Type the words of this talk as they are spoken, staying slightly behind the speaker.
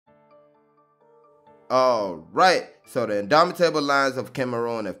Alright, so the Indomitable Lions of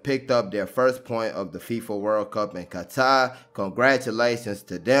Cameroon have picked up their first point of the FIFA World Cup in Qatar. Congratulations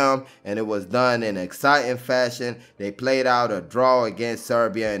to them, and it was done in exciting fashion. They played out a draw against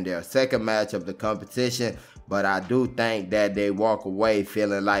Serbia in their second match of the competition, but I do think that they walk away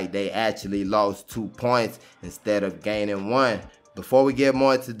feeling like they actually lost 2 points instead of gaining 1. Before we get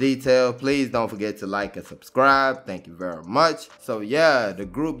more into detail, please don't forget to like and subscribe. Thank you very much. So yeah, the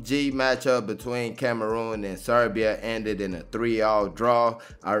Group G matchup between Cameroon and Serbia ended in a 3-all draw.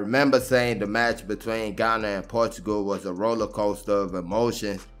 I remember saying the match between Ghana and Portugal was a roller coaster of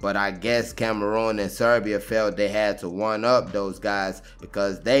emotions, but I guess Cameroon and Serbia felt they had to one-up those guys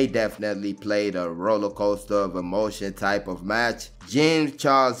because they definitely played a roller coaster of emotion type of match.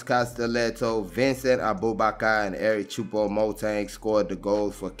 Jean-Charles Castelletto, Vincent Abubakar, and Eric Choupo-Moting scored the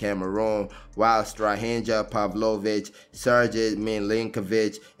goals for Cameroon, while Strahinja Pavlovic, Sergej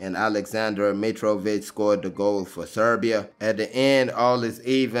Milinkovic, and Alexander Mitrovic scored the goals for Serbia. At the end, all is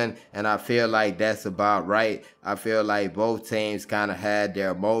even, and I feel like that's about right. I feel like both teams kind of had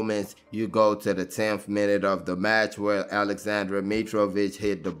their moments. You go to the 10th minute of the match where Alexander Mitrovic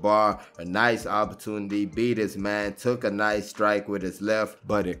hit the bar. A nice opportunity, beat his man, took a nice strike with his left,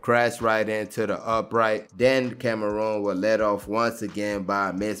 but it crashed right into the upright. Then Cameroon were led off once again by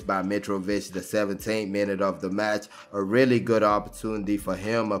a miss by Mitrovic, the 17th minute of the match. A really good opportunity for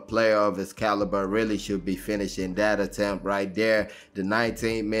him. A player of his caliber really should be finishing that attempt right there. The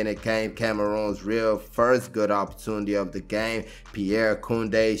 19th minute came Cameroon's real first good opportunity of the game. Pierre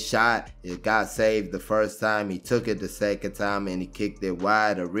Koundé's shot, it got saved the first time. He took it the second time and he kicked it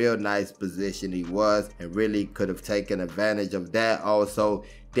wide. A real nice position he was, and really could have taken advantage of that also.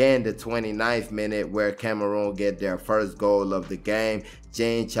 Then the 29th minute where Cameroon get their first goal of the game.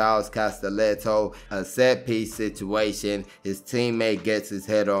 Jean-Charles Castelletto, a set-piece situation. His teammate gets his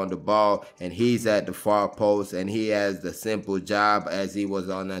head on the ball and he's at the far post, and he has the simple job, as he was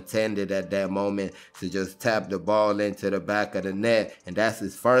unattended at that moment, to just tap the ball into the back of the net, and that's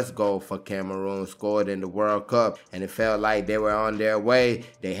his first goal for Cameroon, scored in the World Cup. And it felt like they were on their way.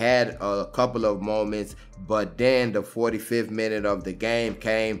 They had a couple of moments, but then the 45th minute of the game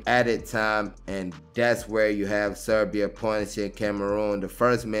came, added time, and that's where you have Serbia punishing Cameroon. The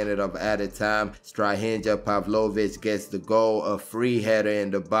first minute of added time, Strahinja Pavlovic gets the goal, a free header in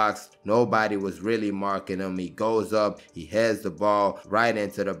the box. Nobody was really marking him. He goes up, he heads the ball right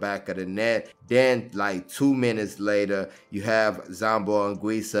into the back of the net. Then like 2 minutes later, you have Zambo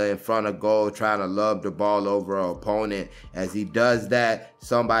Anguissa in front of goal trying to lob the ball over an opponent. As he does that,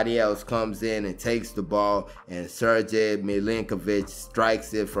 somebody else comes in and takes the ball, and Sergej Milinkovic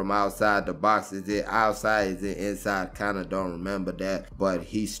strikes it from outside the box. Is it outside? Is it inside? Kind of don't remember that, but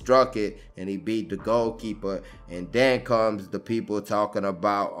he struck it and he beat the goalkeeper. And then comes the people talking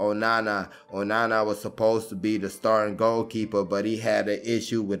about Onana. Onana was supposed to be the starting goalkeeper, but he had an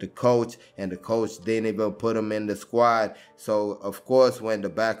issue with the coach, and the coach didn't even put him in the squad. So of course, when the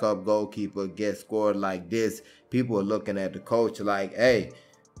backup goalkeeper gets scored like this, people are looking at the coach like, hey,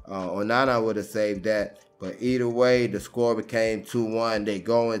 Onana would have saved that. But either way, the score became 2-1. They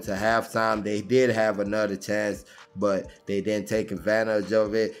go into halftime. They did have another chance, but they didn't take advantage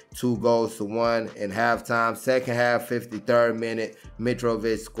of it. 2-1 in halftime. Second half, 53rd minute,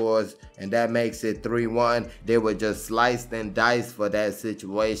 Mitrovic scores, and that makes it 3-1. They were just sliced and diced for that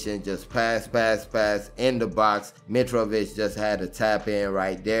situation. Just pass, pass, pass in the box. Mitrovic just had to tap in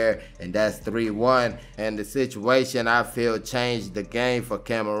right there, and that's 3-1. And the situation I feel changed the game for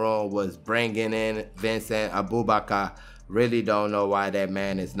Cameroon was bringing in Vincent Abubakar. Really don't know why that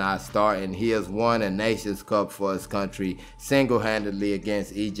man is not starting. He has won a Nations Cup for his country single-handedly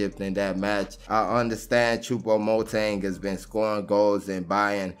against Egypt in that match. I understand Choupo-Moting has been scoring goals in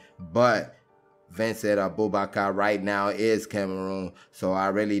Bayern, but Vincent Abubakar right now is Cameroon, so I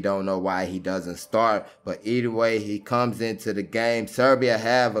really don't know why he doesn't start. But either way, he comes into the game. Serbia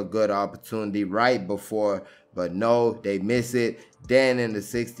have a good opportunity right before, but no, they miss it. Then in the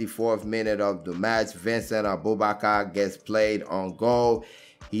 64th minute of the match, Vincent Abubakar gets played on goal.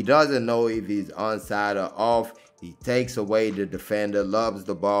 He doesn't know if he's onside or off. He takes away the defender, lobs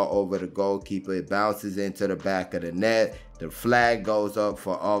the ball over the goalkeeper. It bounces into the back of the net. The flag goes up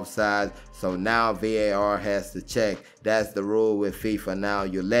for offside. So now VAR has to check. That's the rule with FIFA now.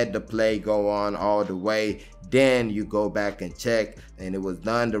 You let the play go on all the way, then you go back and check. And it was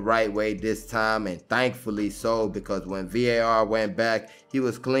done the right way this time, and thankfully so, because when VAR went back, he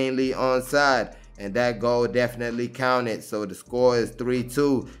was cleanly onside. and that goal definitely counted. So the score is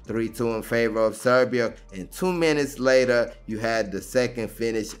 3-2, 3-2 in favor of Serbia. And 2 minutes later, you had the second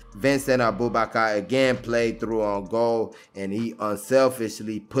finish. Vincent Abubakar again played through on goal, and he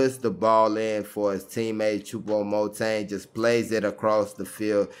unselfishly puts the ball in for his teammate Choupo-Moting, just plays it across the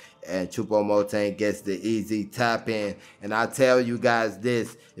field, and Choupo-Moting gets the easy tap in. And I tell you guys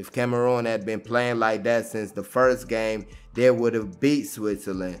this, if Cameroon had been playing like that since the first game, they would have beat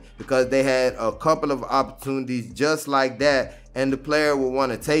Switzerland, because they had a couple of opportunities just like that, and the player would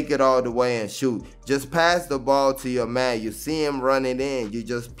want to take it all the way and shoot. Just pass the ball to your man. You see him running in, you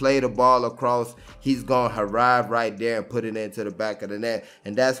just play the ball across. He's going to arrive right there and put it into the back of the net.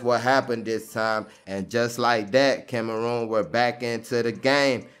 And that's what happened this time. And just like that, Cameroon were back into the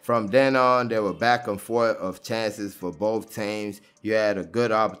game. From then on, there were back and forth of chances for both teams. You had a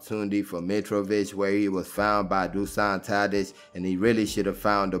good opportunity for Mitrovic where he was found by Dusan Tadic, and he really should have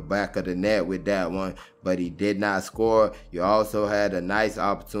found the back of the net with that one, but he did not score. You also had a nice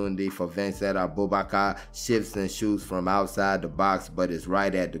opportunity for Vincent Abubakar, shifts and shoots from outside the box, but it's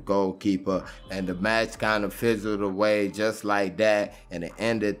right at the goalkeeper, and the match kind of fizzled away just like that, and it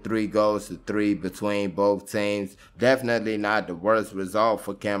ended 3-3 between both teams. Definitely not the worst result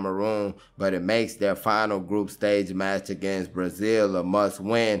for Cameroon, but it makes their final group stage match against Brazil a must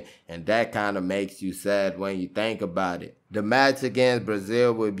win, and that kind of makes you sad when you think about it. The match against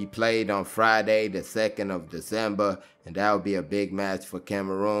Brazil will be played on Friday, the 2nd of December, and that will be a big match for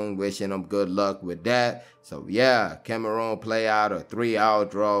Cameroon. Wishing them good luck with that. So yeah, Cameroon play out a 3-all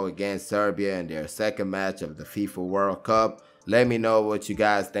draw against Serbia in their second match of the FIFA World Cup. Let me know what you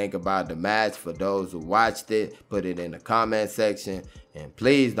guys think about the match. For those who watched it, put it in the comment section. And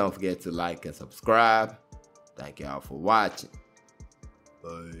please don't forget to like and subscribe. Thank y'all for watching.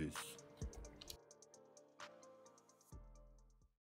 Peace.